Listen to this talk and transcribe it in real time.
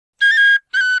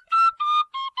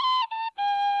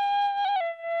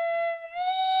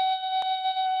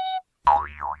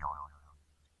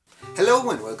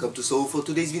Hello and welcome to Soul for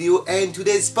today's video and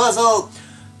today's puzzle.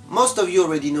 Most of you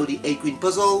already know the 8-queen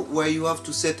puzzle, where you have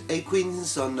to set 8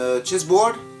 queens on a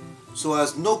chessboard so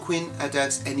as no queen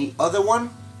attacks any other one.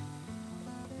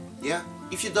 Yeah,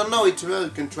 if you don't know it, well,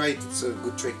 you can try it. It's a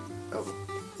good trick,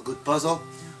 a good puzzle.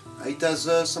 It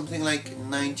has something like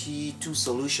 92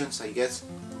 solutions, I guess.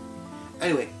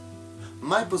 Anyway,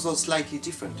 my puzzle is slightly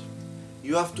different.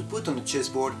 You have to put on the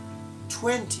chessboard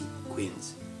 20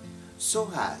 queens,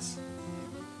 so as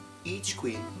each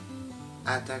queen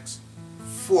attacks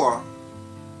 4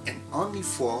 and only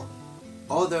 4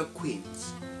 other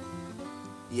queens.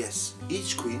 Yes,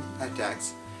 each queen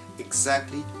attacks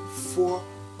exactly 4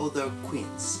 other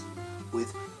queens,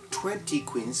 with 20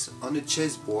 queens on the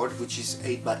chessboard, which is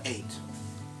 8 by 8.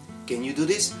 Can you do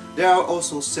this? There are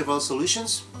also several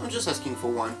solutions. I'm just asking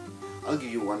for one. I'll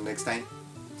give you one next time.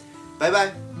 Bye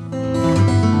bye!